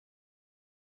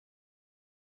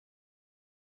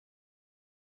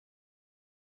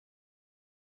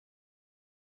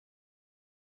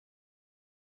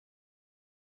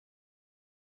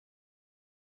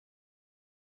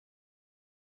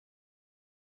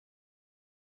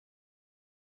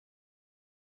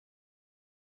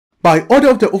By order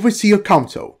of the Overseer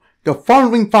Council, the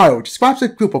following file describes a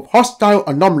group of hostile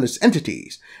anomalous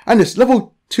entities and is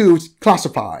Level 2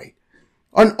 classified.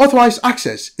 Unauthorized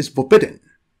access is forbidden.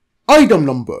 Item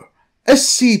number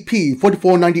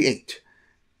SCP-4498.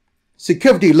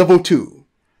 Security Level 2.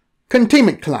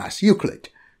 Containment Class Euclid.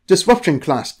 Disruption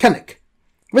Class Kennic.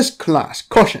 Risk Class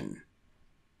Caution.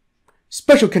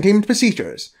 Special Containment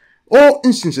Procedures. All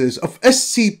instances of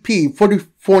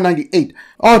SCP-4498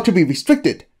 are to be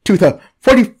restricted to the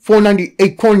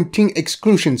 4498 Quarantine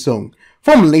Exclusion Zone,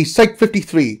 formerly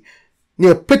Site-53,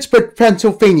 near Pittsburgh,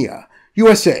 Pennsylvania,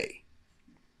 USA.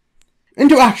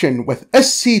 Interaction with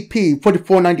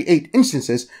SCP-4498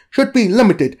 instances should be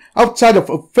limited outside of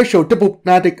official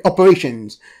diplomatic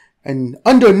operations, and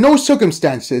under no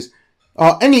circumstances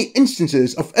are any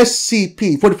instances of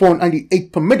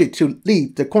SCP-4498 permitted to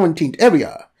leave the quarantined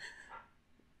area.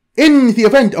 In the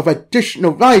event of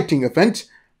additional rioting events,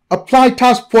 apply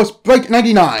Task Force Bright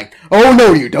 99. Oh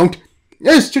no you don't!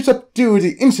 Is to subdue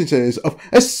the instances of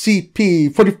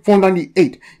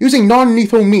SCP-4498 using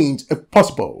non-lethal means if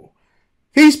possible.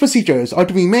 These procedures are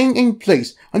to remain in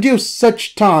place until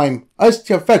such time as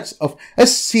the effects of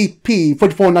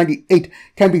SCP-4498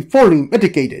 can be fully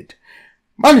mitigated.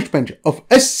 Management of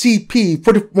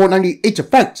SCP-4498's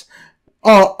effects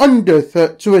are under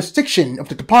the jurisdiction of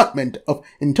the Department of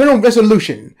Internal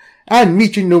Resolution and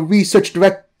Regional Research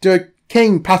Director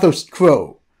Kane Pathos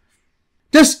Crow.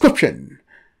 Description: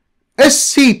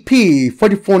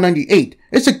 SCP-4498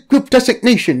 is a group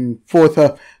designation for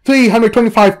the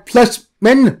 325 plus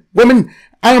men, women,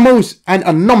 animals, and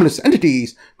anomalous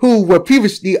entities who were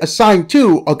previously assigned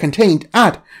to or contained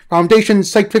at Foundation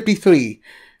Site-53,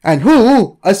 and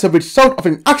who, as a result of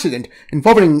an accident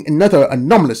involving another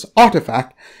anomalous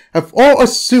artifact, have all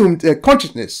assumed the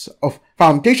consciousness of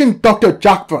Foundation Dr.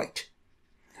 Jack Bright.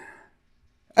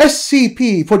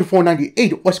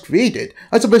 SCP-4498 was created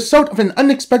as a result of an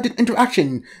unexpected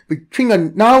interaction between a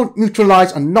now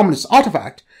neutralized anomalous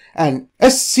artifact and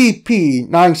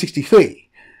SCP-963.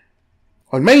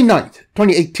 On May 9,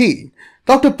 2018,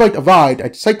 Dr. Bright arrived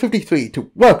at Site-53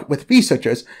 to work with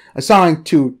researchers assigned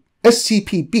to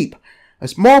SCP Beep, a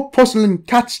small porcelain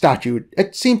cat statue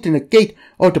that seemed to negate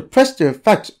or depress the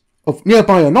effects of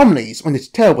nearby anomalies when its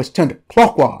tail was turned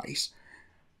clockwise.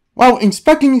 While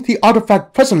inspecting the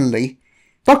artifact personally,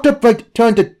 Dr. Bright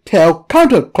turned the tail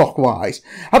counterclockwise,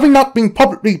 having not been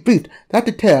publicly briefed that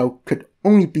the tail could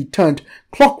only be turned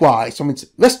clockwise from its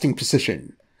resting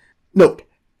position. Note: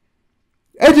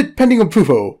 Edited pending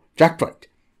approval, Jack Bright,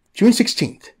 June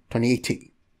 16,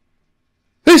 2018.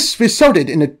 This resulted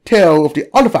in the tail of the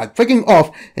artifact breaking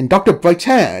off in Dr. Bright's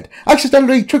hand,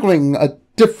 accidentally triggering a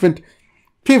different,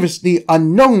 previously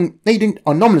unknown latent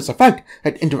anomalous effect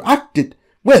that interacted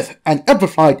with and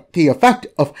amplified the effect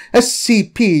of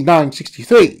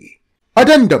SCP-963.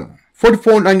 Addendum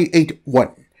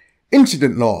 4498-1.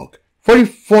 Incident Log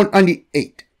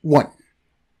 4498-1.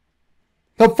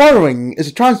 The following is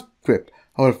a transcript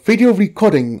of a video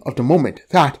recording of the moment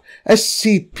that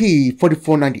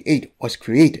SCP-4498 was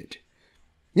created.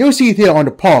 You'll see there on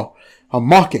the paw a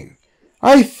marking.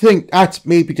 I think that's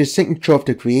maybe the signature of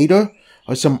the creator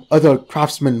or some other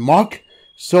craftsman mark.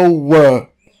 So,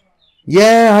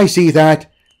 yeah, I see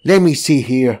that. Let me see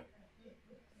here.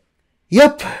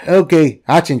 Yep, okay,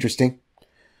 that's interesting.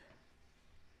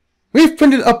 We've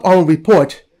printed up our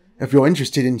report. If you're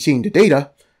interested in seeing the data,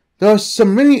 there are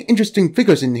some really interesting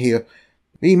figures in here.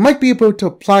 We might be able to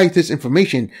apply this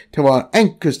information to our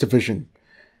Anchors division.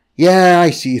 Yeah, I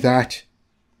see that.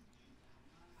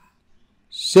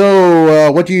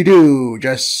 So, what do?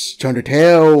 Just turn the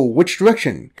tail which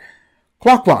direction?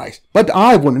 Clockwise, but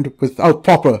I wouldn't without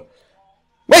proper...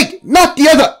 Wait, not the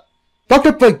other!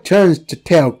 Dr. Bright turns the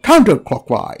tail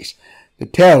counterclockwise. The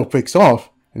tail breaks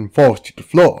off and falls to the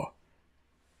floor.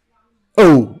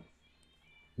 Oh.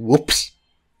 Whoops.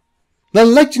 The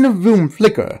lights in the room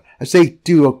flicker as they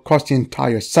do across the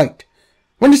entire site.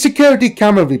 When the security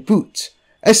camera reboots,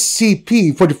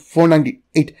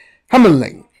 SCP-4498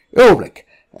 Hammerling, Ulrich,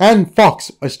 and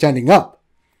Fox are standing up,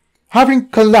 having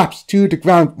collapsed to the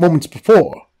ground moments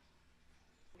before.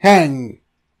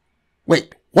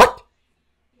 Wait, what?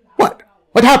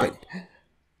 What happened?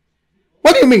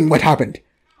 What do you mean, what happened?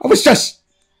 I was just...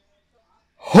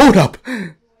 Hold up!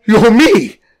 You're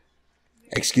me!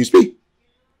 Excuse me?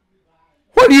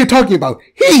 What are you talking about?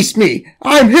 He's me!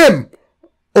 I'm him!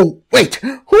 Oh, wait!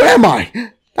 Who am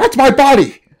I? That's my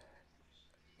body!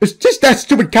 It's just that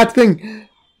stupid cat thing!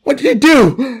 What did you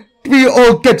do? Did we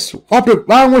all get swapped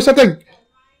around or something?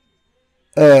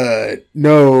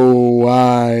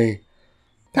 No,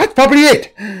 That's probably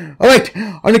it. Alright,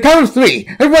 on the count of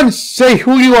 3, everyone say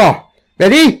who you are.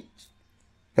 Ready?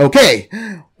 Okay.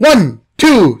 1,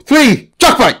 2, 3,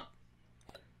 chalk fight!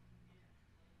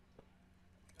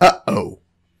 Uh-oh.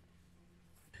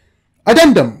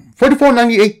 Addendum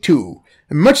 4498-2,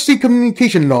 Emergency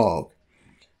Communication Log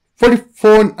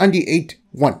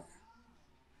 4498-1.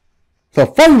 The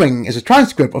following is a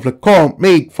transcript of the call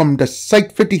made from the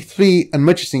Site-53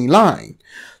 emergency line.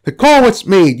 The call was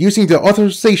made using the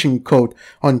authorization code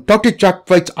on Dr. Jack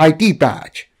Wright's ID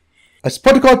badge. As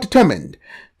protocol determined,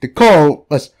 the call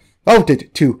was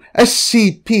routed to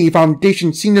SCP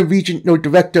Foundation Senior Regional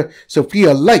Director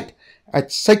Sophia Light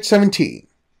at Site 17.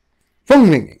 Phone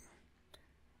ringing.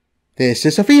 This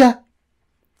is Sophia.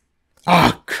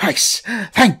 Ah, Christ!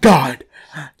 Thank God!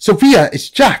 Sophia, it's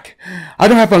Jack. I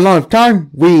don't have a lot of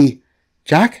time.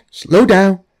 Jack, slow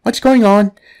down. What's going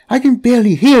on? I can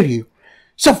barely hear you.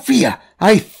 Sophia,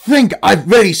 I think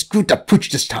I've really screwed the pooch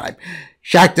this time.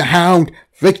 Jack the Hound,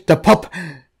 Rick the Pup.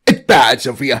 It's bad,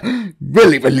 Sophia.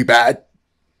 Really, really bad.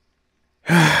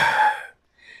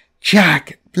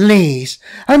 Jack, please.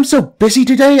 I'm so busy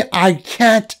today, I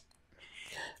can't.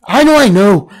 I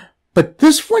know. But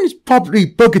this one is probably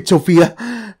bugged, Sophia.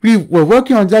 We were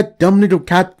working on that dumb little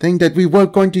cat thing that we were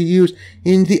going to use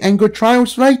in the anger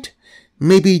trials, right?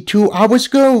 Maybe 2 hours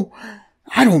ago.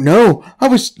 I don't know. I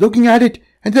was looking at it,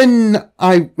 and then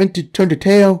I went to turn the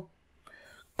tail.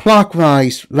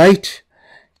 Clockwise, right?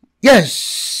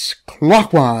 Yes,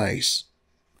 clockwise.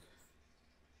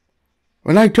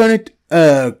 When I turn it,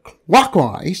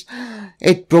 clockwise,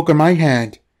 it broke in my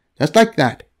hand. Just like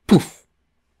that. Poof.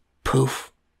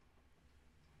 Poof.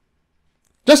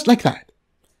 Just like that.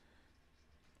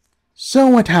 So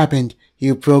what happened?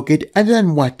 You broke it, and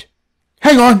then what?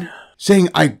 Hang on! Saying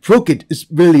I broke it is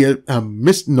really a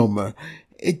misnomer.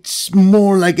 It's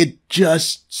more like it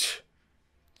just...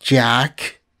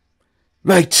 Jack?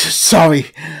 Right,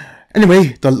 sorry.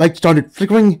 Anyway, the light started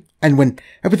flickering, and when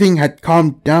everything had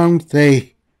calmed down,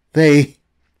 they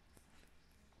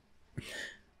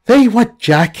what,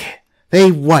 Jack?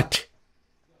 They what?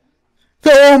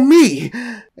 They're all me!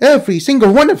 Every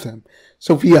single one of them.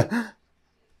 Sophia,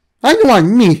 I know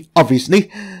I'm me,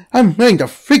 obviously. I'm wearing the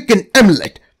freaking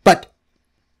amulet, but...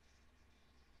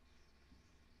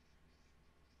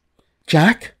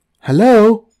 Jack?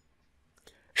 Hello?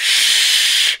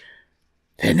 Shh!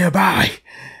 They're nearby.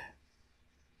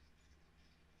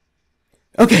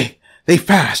 Okay, they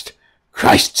fast.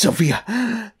 Christ, Sophia.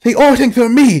 They all think they're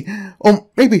me. Or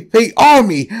maybe they are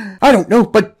me. I don't know,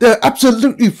 but they're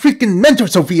absolutely freaking mental,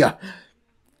 Sophia.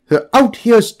 They're out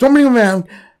here storming around,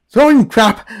 throwing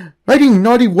crap, writing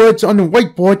naughty words on the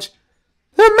whiteboards.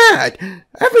 They're mad.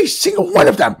 Every single one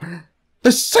of them.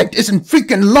 The site isn't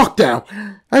freaking locked down.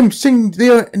 I'm sitting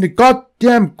there in the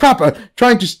goddamn crapper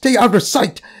trying to stay out of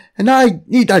sight, and I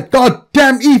need that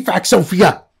goddamn evac,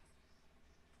 Sophia.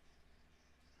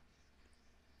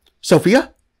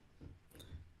 Sophia?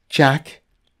 Jack,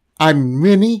 I'm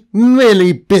really,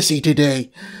 really busy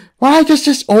today. Why does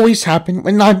this always happen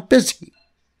when I'm busy?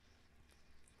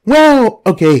 Well,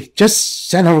 okay, just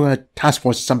send over a task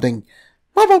force or something.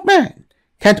 What about Man?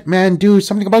 Can't Man do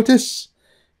something about this?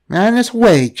 Man is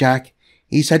away, Jack.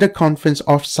 He's at a conference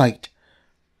off-site.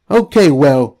 Okay,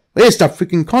 well, where's the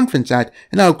freaking conference at?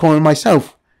 And I'll call him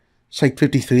myself. Site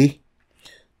 53.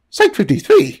 Site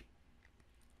 53?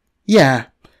 Yeah.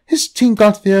 His team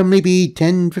got there maybe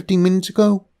 10-15 minutes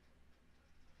ago.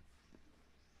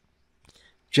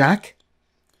 Jack?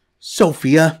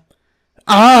 Sophia?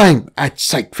 I'm at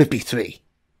Site 53.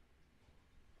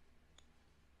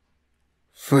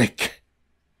 Frick.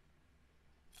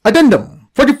 Addendum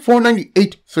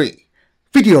 4498-3.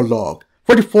 Video log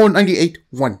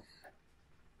 4498-1.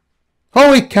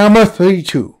 Hallway camera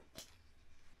 32.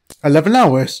 11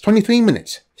 hours, 23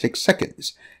 minutes, 6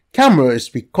 seconds. Camera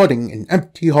is recording an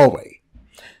empty hallway.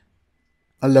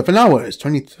 11 hours,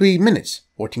 23 minutes,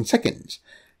 14 seconds.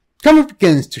 Camera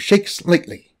begins to shake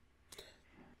slightly.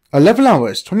 11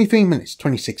 hours, 23 minutes,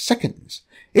 26 seconds.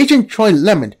 Agent Troy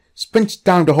Lemon sprints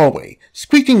down the hallway,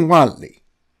 squeaking wildly.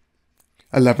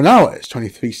 11 hours,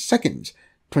 23 seconds,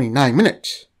 29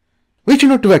 minutes.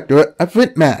 Regional Director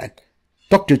Everett Mann,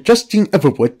 Dr. Justine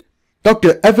Everwood,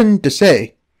 Dr. Evan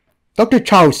Desai, Dr.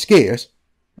 Charles Scares,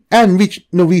 and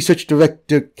Regional Research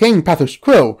Director Kane Pathos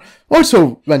Crow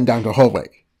also run down the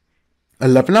hallway.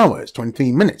 11 hours,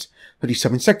 23 minutes,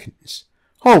 37 seconds.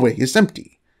 Hallway is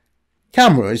empty.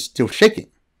 Camera is still shaking.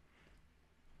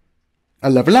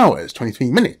 11 hours, 23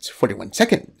 minutes, 41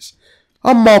 seconds.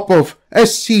 A mob of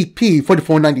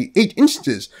SCP-4498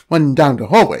 instances run down the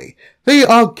hallway. They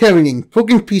are carrying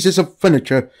broken pieces of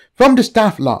furniture from the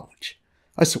staff lounge.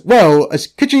 as well as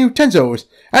kitchen utensils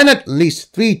and at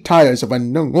least 3 tires of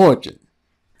unknown origin.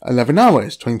 11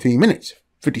 hours, 23 minutes,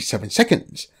 57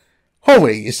 seconds.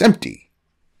 Hallway is empty.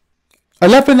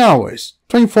 11 hours,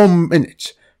 24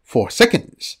 minutes, 4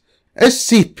 seconds.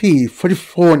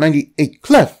 SCP-4498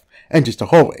 Clef enters the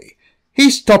hallway. He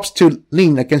stops to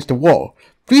lean against the wall,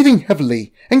 breathing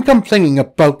heavily and complaining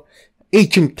about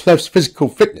Agent Clef's physical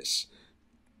fitness.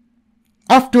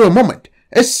 After a moment,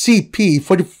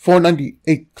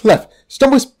 SCP-4498 Clef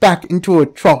stumbles back into a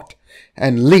trot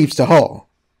and leaves the hall.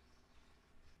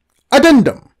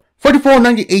 Addendum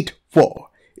 4498-4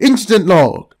 Incident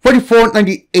Log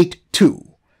 4498-2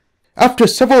 After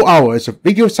several hours of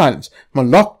radio silence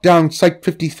from lockdown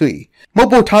Site-53,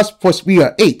 Mobile Task Force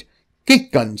VR-8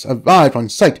 gate guns arrive on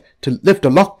site to lift the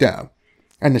lockdown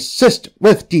and assist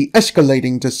with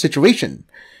de-escalating the situation.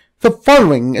 The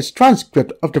following is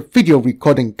transcript of the video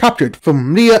recording captured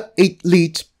from VR-8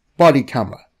 Lead's body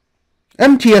camera.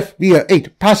 MTF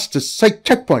VR-8 passes the site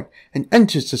checkpoint and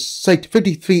enters the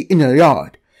Site-53 inner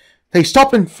yard. They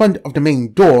stop in front of the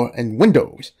main door and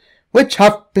windows, which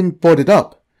have been boarded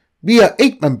up.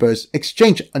 VR-8 members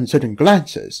exchange uncertain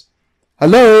glances.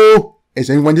 Hello? Is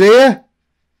anyone there?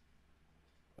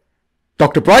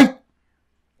 Dr. Bright?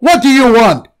 What do you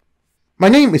want? My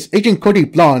name is Agent Cody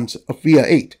Blondes of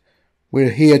VR-8.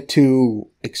 We're here to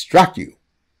extract you.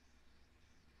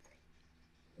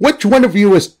 Which one of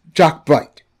you is Jack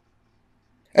Bright?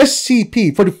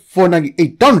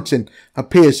 SCP-4498 Donaldson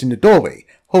appears in the doorway,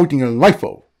 holding a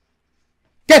rifle.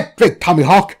 Get Drake, Tommy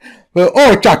Hawk! We're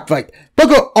all Jack Bright.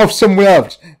 Bugger off somewhere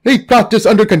else. We've got this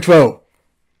under control.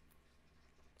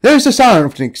 There's the sound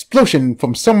of an explosion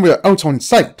from somewhere else on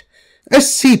site.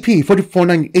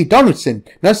 SCP-4498 Donaldson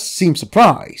does seem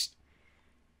surprised.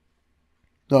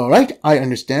 Alright, I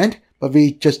understand, but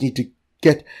we just need to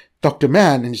get Dr.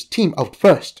 Mann and his team out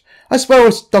first, as well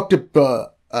as Dr.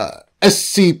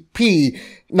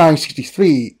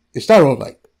 SCP-963. Is that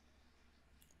alright?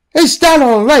 Is that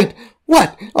alright?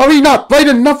 What? Are we not bright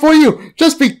enough for you?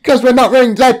 Just because we're not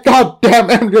wearing that goddamn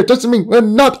amulet doesn't mean we're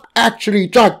not actually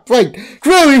Jack Bright.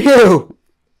 Screw you!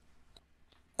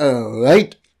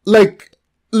 Alright. Look,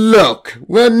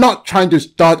 we're not trying to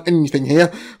start anything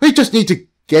here. We just need to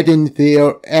get in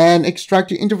there and extract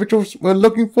the individuals we're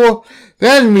looking for.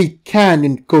 Then we can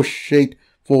negotiate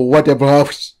for whatever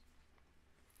else.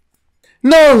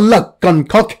 No luck,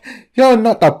 Guncock. You're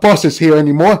not the bosses here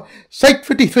anymore.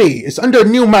 Site-53 is under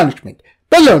new management.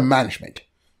 Better management.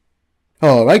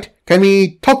 Alright, can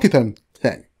we talk to them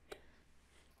then?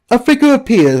 A figure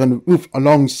appears on the roof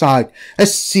alongside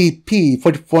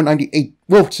SCP-4498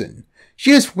 Wilson.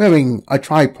 She is wearing a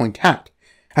tri-point hat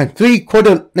and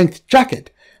 3/4-length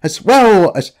jacket, as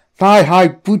well as thigh-high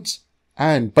boots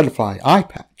and butterfly eye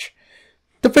patch.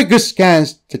 The figure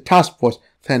scans the task force,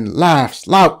 then laughs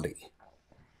loudly.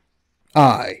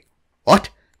 What?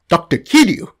 Dr.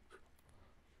 Kiryu?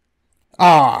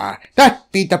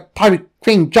 That be the pirate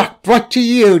queen Jack Bright to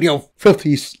you, you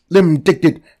filthy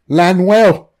slim-dicked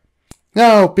landwell.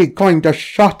 I'll be going to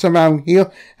shot around here,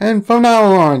 and from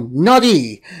now on,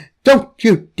 naughty! Don't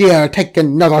you dare take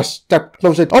another step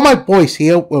closer, or my boys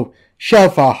here will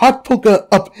shove a hot poker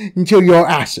up into your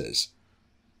asses.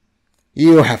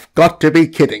 You have got to be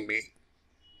kidding me.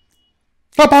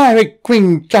 The pirate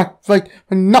queen Jack Bright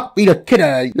will not be the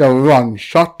kidder, you wrong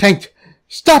shot tank.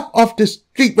 Stop off the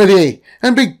street with ye,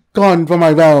 and be gone from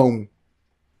my realm.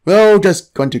 We're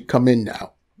just going to come in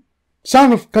now.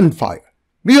 Sound of gunfire.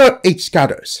 VR-8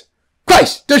 scatters.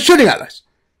 Christ, they're shooting at us.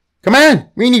 Command,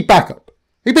 we need backup.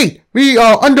 Repeat, we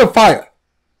are under fire.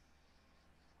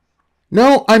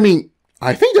 No, I think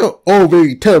they're all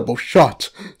very terrible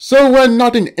shots, so we're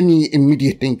not in any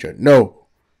immediate danger, no.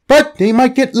 But they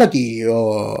might get lucky,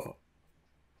 or...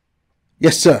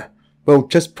 Yes, sir. We'll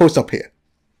just post up here.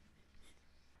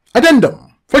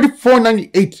 Addendum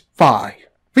 4498-5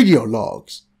 Video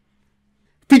Logs.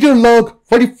 Video Log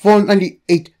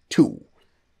 4498-2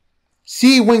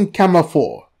 C-Wing Camera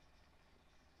 4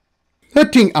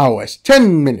 13 hours,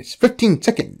 10 minutes, 15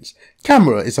 seconds.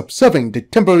 Camera is observing the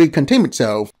temporary containment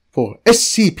cell for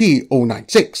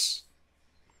SCP-096.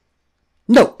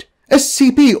 Note: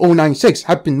 SCP-096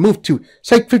 had been moved to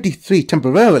Site-53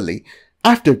 temporarily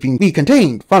after being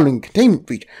recontained following containment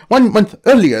breach 1 month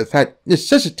earlier that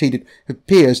necessitated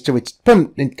repairs to its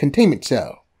permanent containment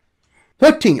cell.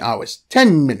 13 hours,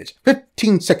 10 minutes,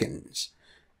 15 seconds.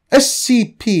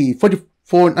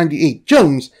 SCP-4498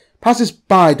 Jones passes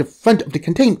by the front of the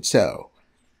containment cell.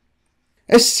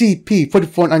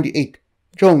 SCP-4498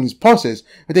 Jones pauses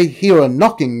when they hear a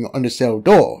knocking on the cell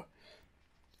door.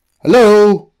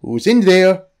 Hello? Who's in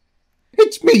there?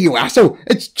 It's me, you asshole!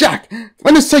 It's Jack!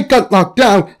 When the site got locked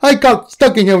down, I got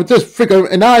stuck in here with this figure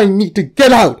and I need to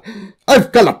get out!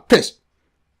 I've got a piss!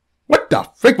 What the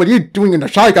frick were you doing in the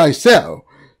Shy Guy cell?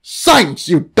 Science,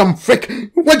 you dumb frick!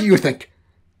 What do you think?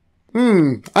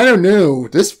 I don't know.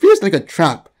 This feels like a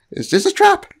trap. Is this a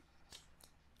trap?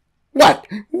 What?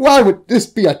 Why would this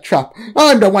be a trap?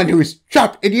 I'm the one who's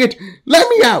trapped, idiot! Let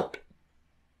me out!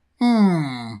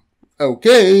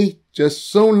 Okay, just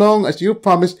so long as you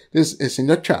promise this isn't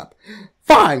a trap.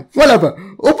 Fine, whatever.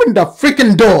 Open the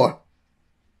freaking door!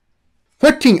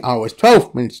 13 hours,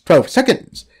 12 minutes, 12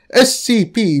 seconds.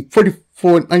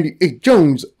 SCP-4498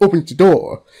 Jones opens the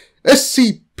door.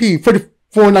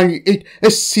 SCP-4498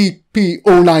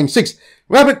 SCP-096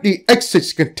 rapidly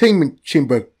exits containment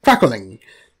chamber, crackling.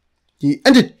 The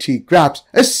entity grabs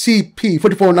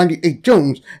SCP-4498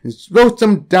 Jones and throws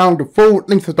them down the full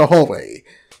length of the hallway.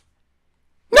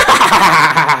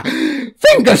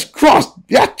 Fingers crossed,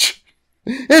 bitch!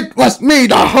 It was me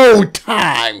the whole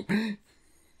time!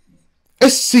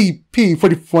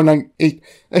 SCP-4498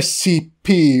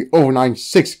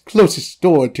 SCP-096 closes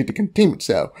door to the containment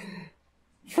cell.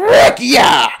 Frick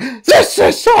yeah! This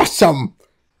is awesome!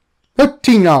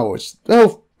 13 hours,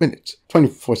 12 minutes,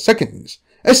 24 seconds.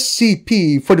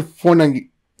 SCP-4498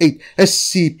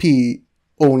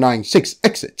 SCP-096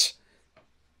 exits.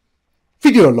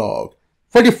 Video log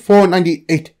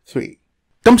 44983.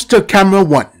 Dumpster Camera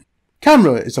 1.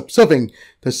 Camera is observing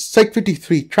the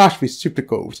Site-53 trash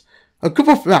receptacles. A group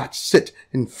of rats sit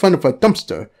in front of a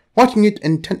dumpster, watching it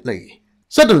intently.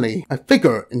 Suddenly, a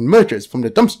figure emerges from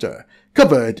the dumpster,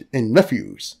 covered in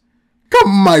refuse. Come,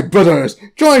 my brothers,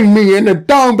 join me in the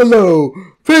down below.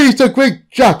 Praise the great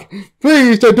Jack.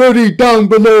 Praise the dirty down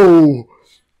below.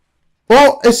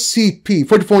 All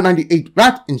SCP-4498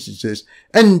 rat instances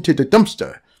enter the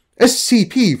dumpster.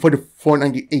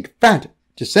 SCP-4498 rat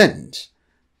descends.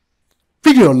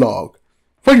 Video log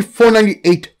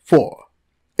 4498-4.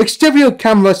 Exterior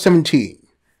camera 17.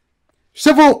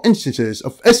 Several instances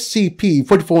of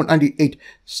SCP-4498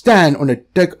 stand on the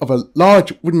deck of a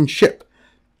large wooden ship,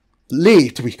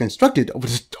 believed to be constructed over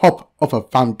the top of a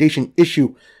Foundation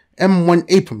issue M1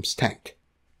 Abrams tank.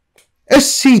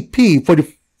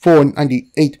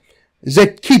 SCP-4498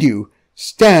 Zkidu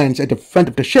stands at the front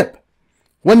of the ship,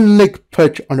 one leg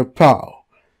perched on the prow.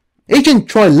 Agent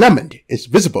Troy Lemon is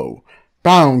visible,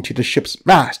 bound to the ship's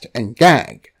mast and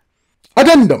gag.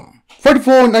 Addendum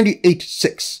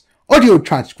 4498-6. Audio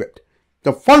transcript.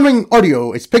 The following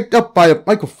audio is picked up by a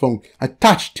microphone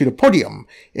attached to the podium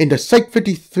in the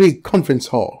Site-53 conference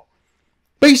hall.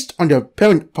 Based on the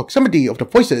apparent proximity of the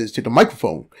voices to the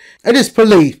microphone, it is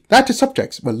believed that the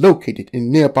subjects were located in a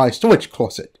nearby storage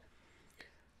closet.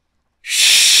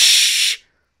 Shh!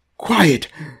 Quiet!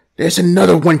 There's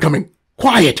another one coming!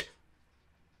 Quiet!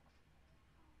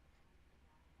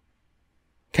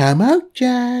 Come out,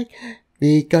 Jack.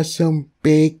 We got some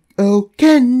big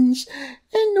okens,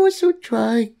 and also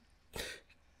try.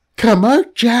 Come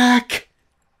out, Jack.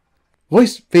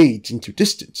 Voice fades into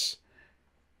distance.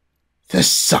 This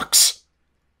sucks.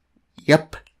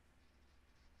 Yep.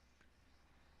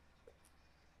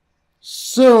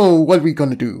 So, what are we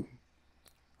gonna do?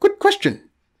 Good question.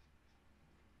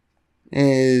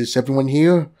 Is everyone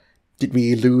here? Did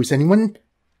we lose anyone?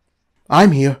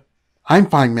 I'm here. I'm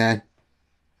fine, man.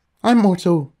 I'm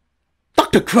also...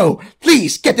 Dr. Crow,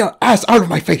 please get your ass out of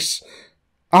my face!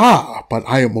 Ah, but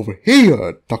I am over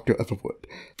here, Dr. Everwood.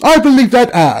 I believe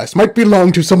that ass might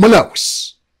belong to someone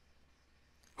else.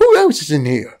 Who else is in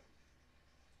here?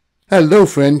 Hello,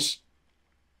 friends.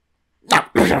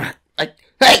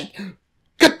 Hey!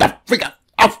 Get the freak out!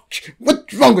 Ouch!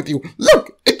 What's wrong with you?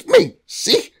 Look, it's me!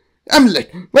 See? I'm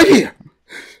right here.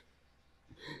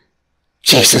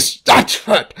 Jesus, that's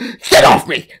hurt! Get off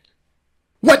me!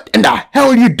 What in the hell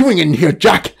are you doing in here,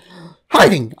 Jack?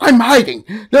 Hiding! I'm hiding!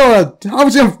 There are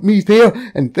thousands of me there,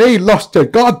 and they lost their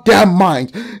goddamn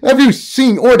minds. Have you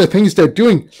seen all the things they're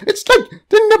doing? It's like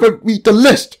they never read the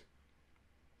list.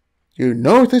 You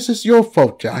know this is your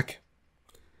fault, Jack.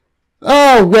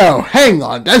 Oh, well, hang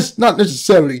on. That's not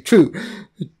necessarily true.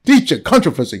 Teacher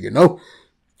controversy, you know.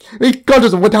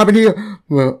 Regardless of what happened here,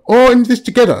 we're all in this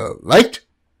together, right?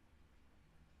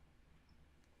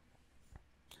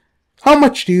 How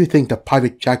much do you think the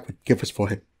Pirate Jack would give us for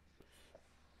him?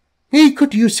 He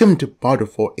could use him to barter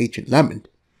for Agent Lemon.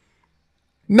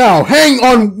 Now hang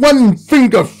on one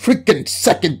finger freaking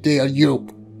second there, you.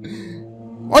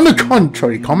 On the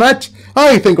contrary, comrade,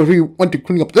 I think if we want to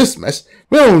clean up this mess,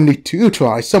 we'll need to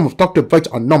utilize some of Dr. Bright's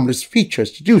anomalous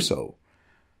features to do so.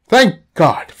 Thank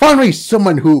God, finally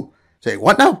someone who... Say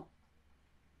what now?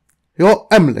 Your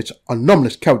amulets or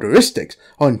anomalous characteristics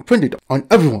are imprinted on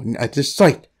everyone at this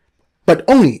site, but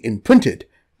only imprinted,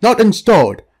 not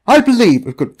installed. I believe if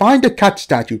we could find a cat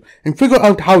statue and figure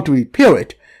out how to repair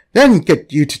it, then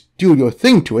get you to do your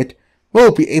thing to it,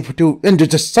 we'll be able to render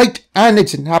the site and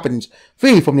its inhabitants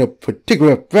free from your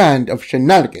particular brand of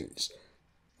shenanigans.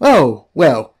 Oh,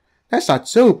 well, that's not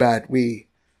so bad,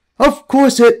 Of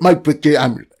course it might break the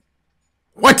amulet.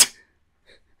 What?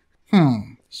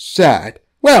 Sad.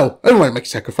 Well, everyone makes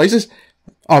sacrifices.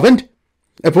 Arvind,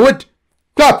 Everwood,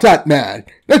 drop that man.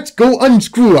 Let's go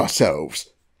unscrew ourselves.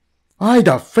 I'd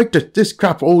afraid that this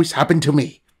crap always happened to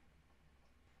me.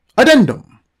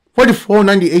 Addendum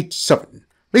 4498-7.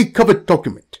 Recovered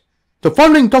document. The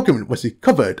following document was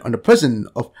recovered on the person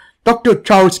of Dr.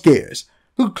 Charles Gears,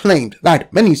 who claimed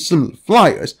that many similar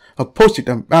flyers are posted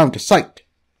around the site.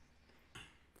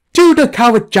 To the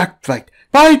coward Jack Bright,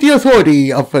 by the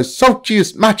authority of Her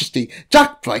Sultrious Majesty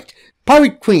Jack Bright,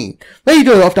 Pirate Queen,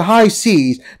 Raider of the High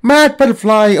Seas, Mad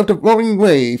Butterfly of the Roaring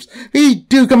Waves, we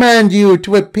do command you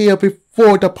to appear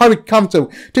before the Pirate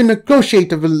Council to negotiate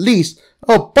the release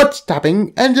of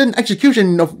butt-stabbing and an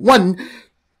execution of one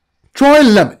Troy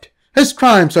Lemmet. His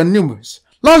crimes are numerous: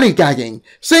 lollygagging,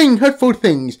 saying hurtful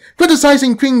things,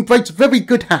 criticizing Queen Bright's very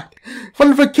good hat,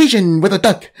 fornication with a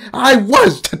duck. I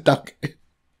was the duck.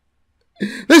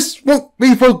 This won't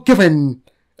be forgiven.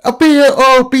 Appear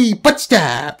or be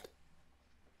butt-stabbed.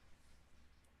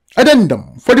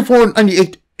 Addendum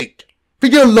 4498-8.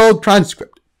 Video log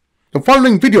transcript. The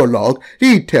following video log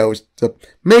details the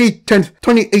May 10th,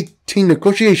 2018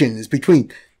 negotiations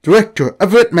between Director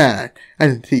Everett Mann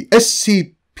and the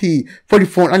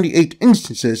SCP-4498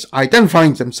 instances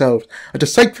identifying themselves at the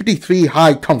Site-53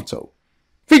 High Council.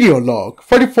 Video log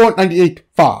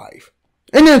 4498-5.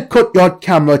 Inner Courtyard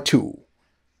Camera 2.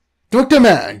 Director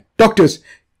Mann, Doctors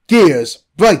Gears,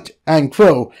 Bright, and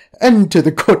Crow enter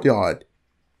the courtyard.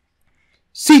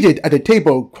 Seated at a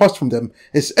table across from them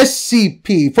is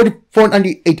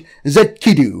SCP-4498-Z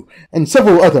Kidu and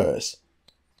several others.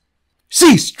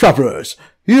 Cease, travelers!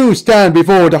 You stand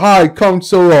before the High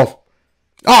Council of...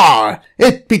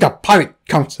 it be the Pirate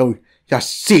Council, ya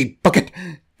sea bucket!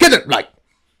 Get it right!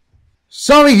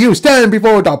 Sorry you stand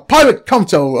before the Pirate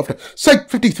Council of the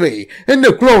Site-53 in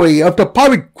the glory of the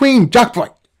Pirate Queen Jack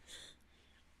Bright.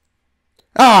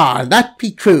 That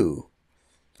be true.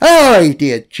 Aye,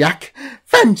 dear Jack,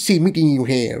 fancy meeting you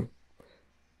here.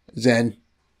 Then,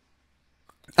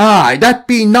 that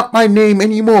be not my name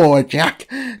any more, Jack.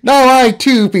 Now I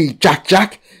too be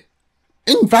Jack.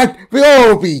 In fact, we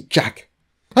all be Jack.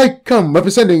 I come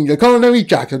representing the culinary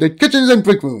Jacks of the kitchens and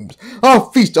break rooms. Our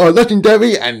feasts are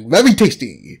legendary and very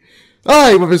tasty.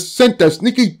 I represent the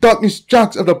sneaky darkness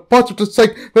Jacks of the parts of the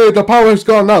site where the power has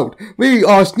gone out. We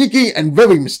are sneaky and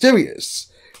very mysterious.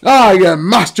 I am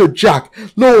Master Jack,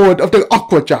 Lord of the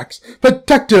Aqua Jacks,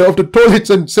 protector of the toilets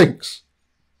and sinks.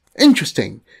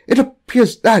 Interesting. It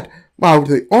appears that, while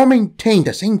they all maintain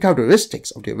the same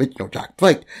characteristics of the original Jack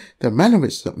Bright, their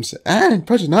mannerisms and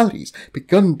personalities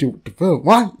begun to differ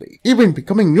widely, even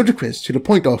becoming ludicrous to the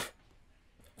point of,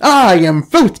 I am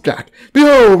Filth Jack!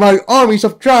 Behold my armies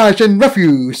of trash and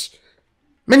refuse!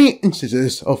 Many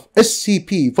instances of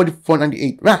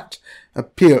SCP-4498 rats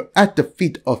appear at the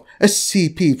feet of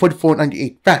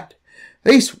SCP-4498 rat.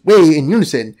 They sway in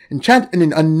unison and chant in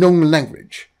an unknown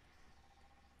language.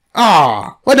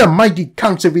 What a mighty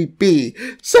council we be!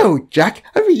 So, Jack,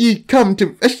 have ye come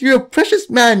to rescue your precious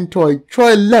man toy,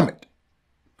 Troy Lemmet?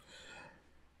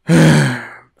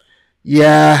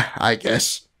 Yeah, I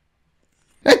guess.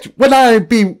 That's what I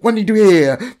be wanting to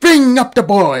hear. Bring up the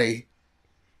boy!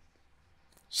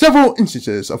 Several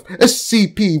instances of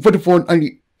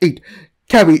SCP-4498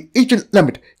 carry Agent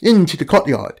Lemmet into the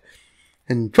courtyard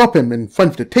and drop him in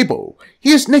front of the table.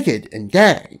 He is naked and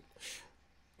gagged.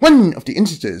 One of the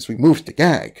instances removes the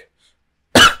gag.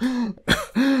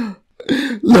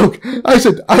 Look, I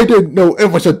said I didn't know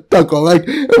it was a duck, all right?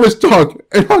 It was dark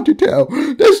and hard to tell.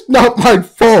 That's not my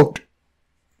fault.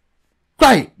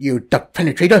 Quiet, you duck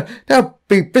penetrator. There'll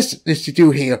be business to do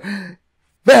here.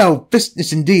 Well,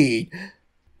 business indeed.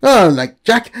 Like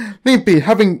Jack, maybe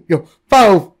having your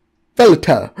foul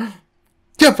Velata.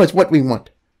 Give us what we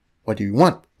want. What do you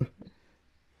want?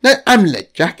 The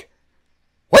amulet, Jack.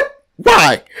 What?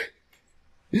 Why?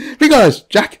 Because,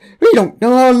 Jack, we don't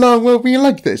know how long we'll be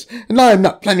like this, and I'm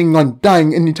not planning on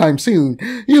dying anytime soon.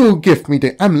 You give me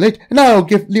the amulet, and I'll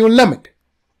give you a lemon.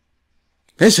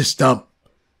 This is dumb.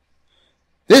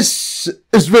 This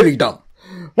is really dumb.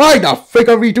 Why the frick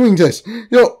are we doing this?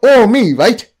 You're all me,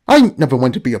 right? I never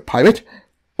want to be a pirate,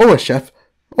 or a chef,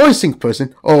 or a sink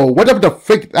person, or whatever the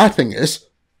frick that thing is.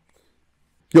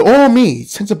 You're all me,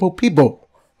 sensible people.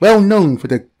 well known for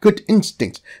their good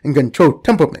instincts and controlled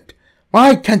temperament.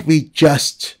 Why can't we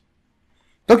just...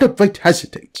 Dr. Bright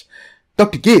hesitates.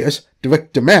 Dr. Gears,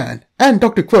 Director Man, and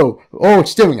Dr. Crow are all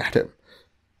staring at him.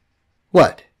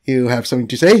 What? You have something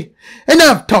to say?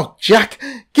 Enough talk, Jack!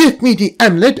 Give me the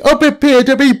amulet or prepare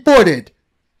to be boarded!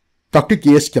 Dr.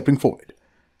 Gears stepping forward.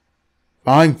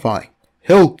 Fine.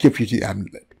 He'll give you the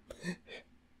amulet.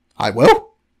 I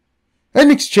will?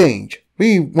 In exchange,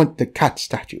 we want the cat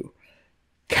statue.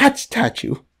 Cat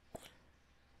statue?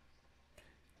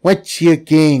 What's your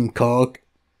game, Cog?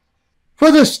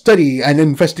 Further study and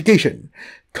investigation.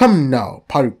 Come now,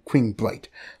 Pirate Queen Bright.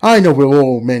 I know we're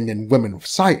all men and women of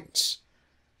science.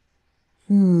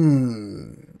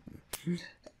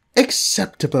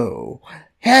 Acceptable.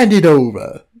 Hand it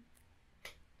over.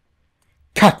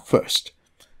 Cat first.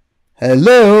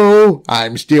 Hello,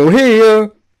 I'm still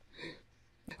here.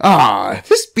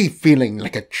 This be feeling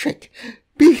like a trick.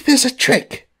 Beef is a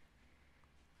trick.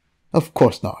 Of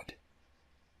course not.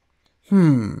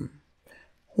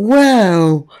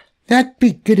 Well, that'd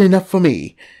be good enough for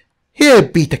me. Here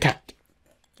be the cat.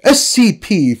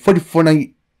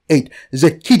 SCP-4498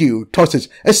 Zekidu tosses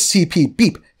SCP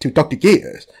Beep to Dr.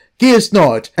 Gears. Gears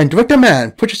nods, and Director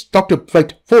Man pushes Dr.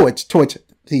 Bright forwards towards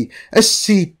the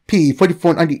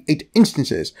SCP-4498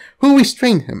 instances, who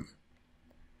restrain him.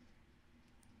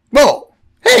 Whoa!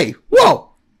 Hey!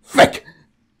 Whoa! Frick!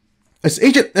 As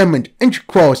Agent Lemon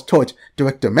crawls towards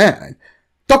Director Man,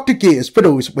 Dr. Gears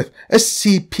fiddles with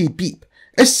SCP Beep.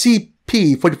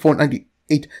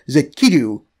 SCP-4498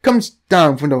 Zekidu comes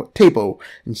down from the table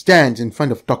and stands in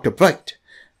front of Dr. Bright.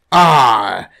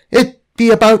 It be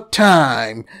about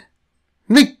time.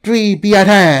 Victory be at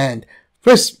hand.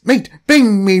 First mate,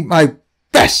 bring me my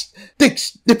best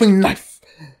thick-snipping knife.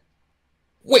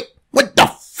 Wait, what the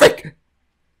frick?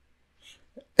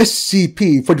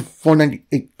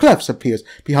 SCP-4498 Clefs appears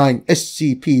behind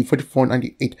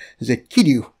SCP-4498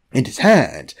 Zekidu in his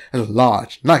hand as a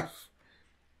large knife.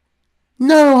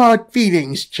 No hard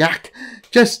feelings, Jack.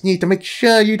 Just need to make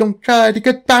sure you don't try to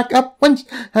get back up once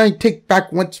I take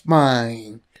back what's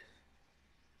mine.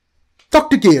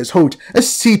 Dr. Gears holds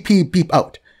SCP Beep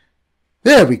out.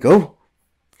 There we go.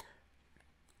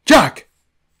 Jack!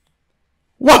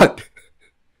 What?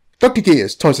 Dr.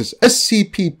 Gears tosses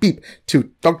SCP Beep to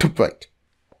Dr. Bright.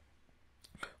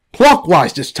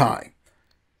 Clockwise this time.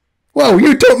 Well,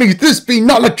 you told me this be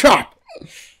not a trap.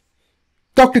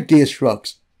 Dr. Gears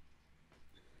shrugs.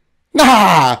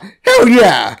 Hell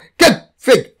yeah! Get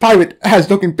fake pirate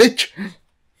ass-looking bitch!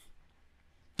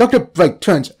 Dr. Bright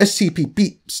turns SCP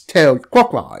Beep's tail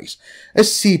clockwise.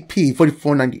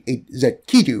 SCP-4498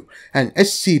 Zekidu and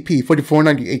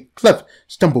SCP-4498 Clef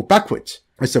stumble backwards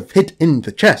as if hit in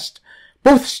the chest.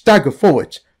 Both stagger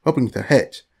forwards, rubbing their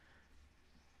heads.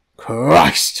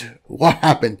 Christ! What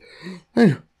happened?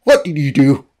 What did you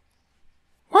do?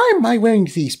 Why am I wearing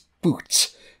these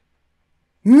boots?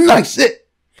 Nice it!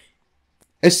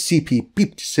 SCP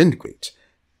Beep disintegrates.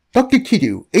 Dr.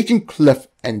 Kidu, Agent Clef,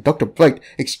 and Dr. Bright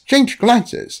exchange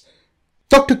glances.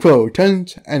 Dr. Crow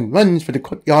turns and runs for the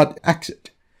courtyard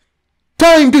exit.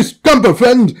 Time to scamper,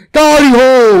 friend!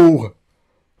 Tally-ho!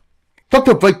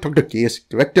 Dr. Bright, Dr. Gears,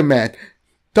 Director Man,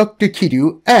 Dr.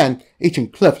 Kidu, and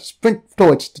Agent Clef sprint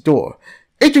towards the door.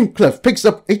 Agent Clef picks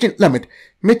up Agent Lemon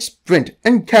mid-sprint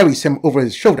and carries him over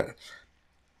his shoulder.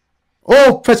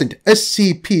 All present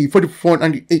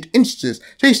SCP-4498 instances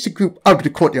chase the group out of the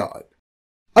courtyard.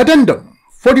 Addendum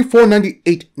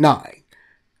 4498-9.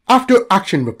 After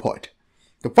Action Report.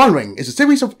 The following is a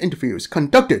series of interviews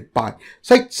conducted by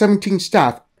Site-17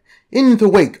 staff in the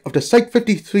wake of the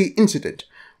Site-53 incident,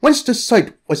 once the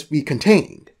site was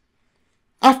recontained.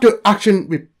 After Action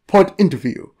Report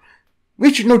Interview.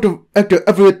 Regional Director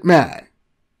Everett Mann.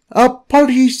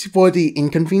 Apologies for the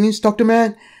inconvenience, Dr.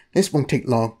 Mann. This won't take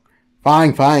long.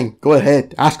 Fine. Go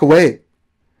ahead. Ask away.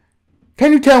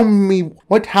 Can you tell me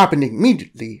what happened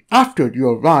immediately after you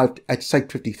arrived at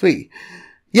Site-53?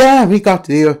 Yeah, we got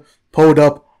there, pulled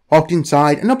up, walked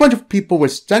inside, and a bunch of people were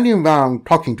standing around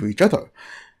talking to each other.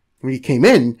 When we came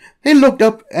in, they looked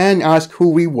up and asked who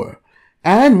we were.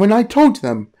 And when I told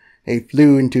them, they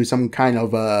flew into some kind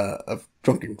of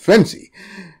drunken frenzy.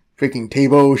 Breaking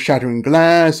tables, shattering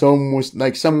glass, almost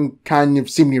like some kind of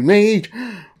simulated rage.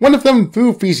 One of them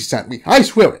threw feces at me, I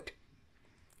swear it.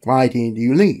 Why didn't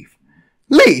you leave?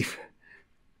 Leave?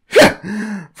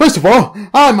 First of all,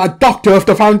 I'm a doctor of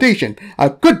the Foundation. A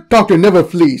good doctor never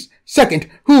flees. Second,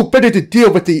 who better to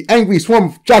deal with the angry swarm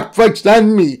of Jack Brights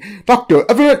than me, Dr.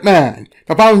 Everett Mann,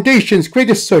 the Foundation's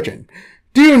greatest surgeon.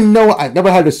 Do you know I've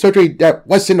never had a surgery that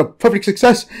wasn't a perfect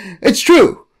success? It's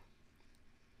true.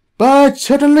 But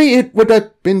certainly it would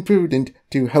have been prudent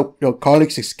to help your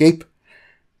colleagues escape?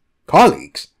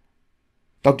 Colleagues?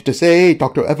 Dr. Desai,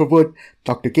 Dr. Everwood,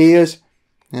 Dr. Gears,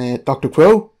 Dr.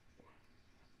 Crow?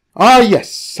 Ah,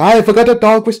 yes, I forgot a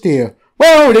dog was there.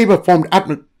 Well, they performed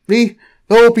admirably,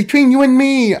 though between you and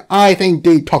me, I think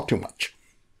they talk too much.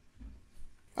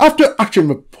 After action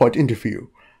report interview,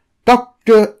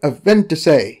 Dr. Event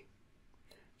Desai.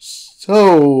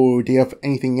 So, do you have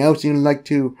anything else you'd like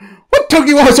to... What took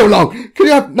you all so long? Could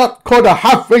you have not called a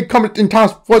halfway competent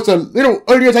task force a little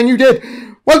earlier than you did?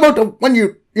 What about the one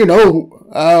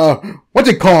what's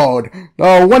it called?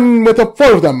 The one with the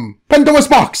four of them. Pandora's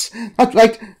Box. That's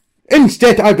right.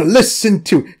 Instead, I've listened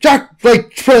to Jack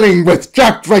Drake training with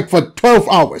Jack Drake for 12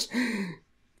 hours.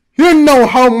 You know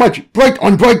how much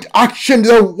bright-on-bright action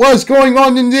there was going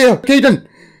on in there, Caden?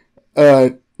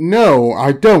 No,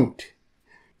 I don't.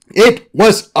 It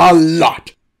was a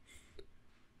lot.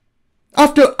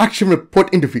 After action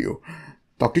report interview,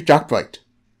 Dr. Jack Bright.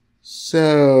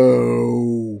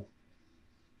 So,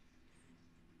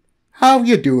 how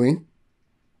you doing?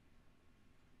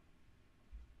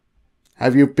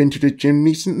 Have you been to the gym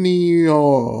recently,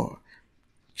 or...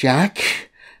 Jack,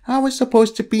 I was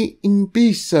supposed to be in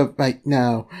Ibiza right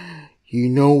now. You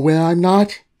know where I'm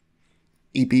not?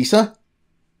 Ibiza?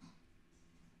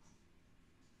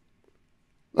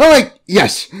 Alright,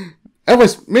 yes. That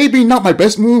was maybe not my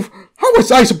best move. How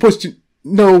was I supposed to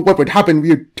know what would happen if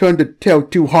you turned the tail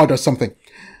too hard or something?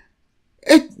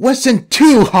 It wasn't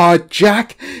too hard,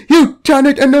 Jack. You turned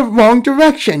it in the wrong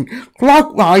direction.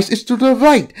 Clockwise is to the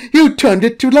right. You turned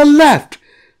it to the left.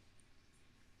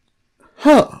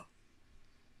 Huh.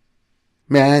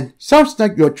 Man, sounds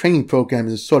like your training program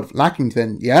is sort of lacking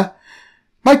then, yeah?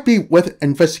 Might be worth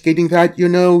investigating that,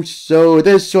 so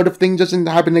this sort of thing doesn't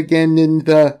happen again in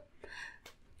the...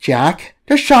 Jack,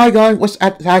 the Shy Guy was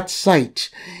at that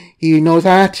site. You know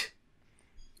that?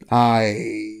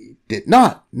 I did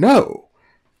not know.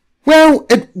 Well,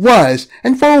 it was,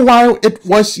 and for a while it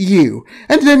was you,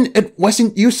 and then it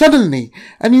wasn't you suddenly,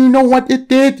 and you know what it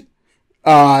did?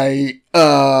 Well,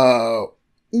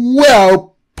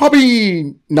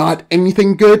 probably not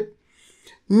anything good.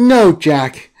 No,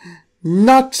 Jack,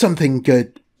 not something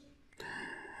good.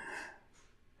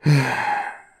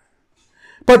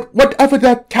 But whatever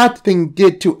that cat thing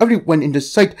did to everyone in the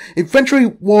site eventually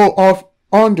wore off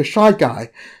on the Shy Guy,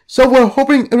 so we're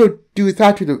hoping it'll do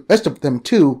that to the rest of them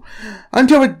too.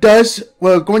 Until it does,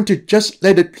 we're going to just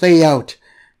let it play out.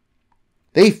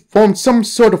 They formed some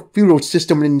sort of feudal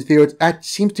system in there that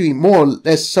seems to be more or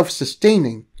less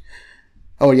self-sustaining.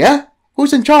 Oh yeah?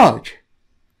 Who's in charge?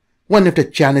 One of the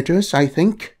janitors, I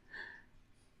think.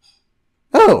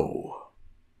 Oh.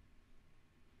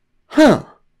 Huh.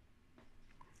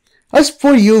 As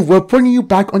for you, we're putting you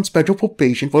back on special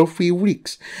probation for a few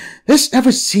weeks. This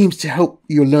never seems to help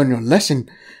you learn your lesson,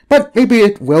 but maybe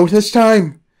it will this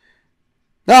time.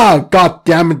 Ah, god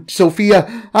damn it,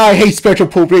 Sophia. I hate special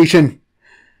probation.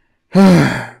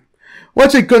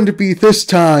 What's it going to be this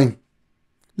time?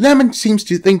 Lemon seems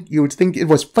to think you would think it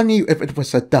was funny if it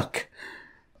was a duck.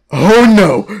 Oh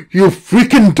no, you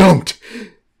freaking don't.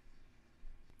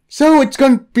 So it's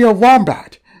going to be a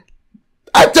wombat.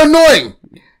 That's annoying!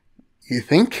 You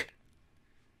think?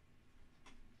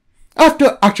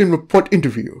 After action report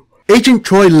interview, Agent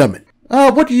Troy Lemon.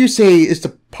 What do you say is the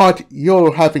part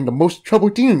you're having the most trouble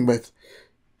dealing with?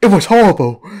 It was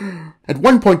horrible. At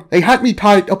one point, they had me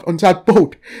tied up on that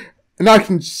boat, and I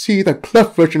can see the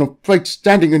cleft version of Bright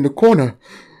standing in the corner,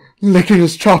 licking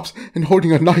his chops and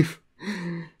holding a knife.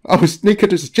 I was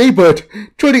naked as a jaybird.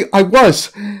 Truly, I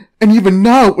was. And even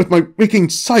now, with my waking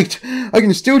sight, I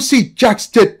can still see Jack's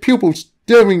dead pupils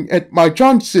staring at my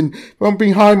Johnson from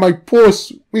behind my poor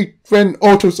sweet friend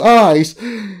Otto's eyes.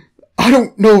 I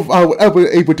don't know if I will ever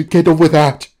be able to get over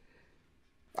that.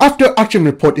 After action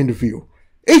report interview,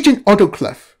 Agent Otto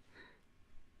Clef.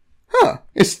 Huh,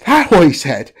 is that what he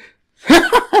said?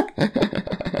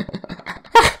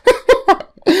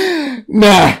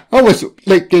 Nah, I was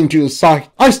late getting to the site.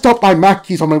 I stopped by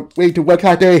Mackey's on my way to work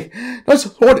that day. I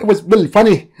just thought it was really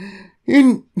funny.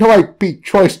 You know I beat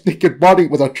Troy's naked body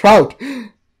with a trout.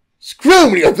 Screw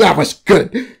me if that was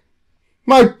good.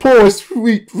 My poor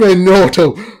sweet friend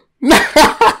Otto.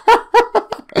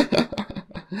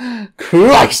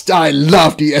 Christ, I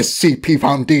love the SCP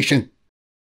Foundation.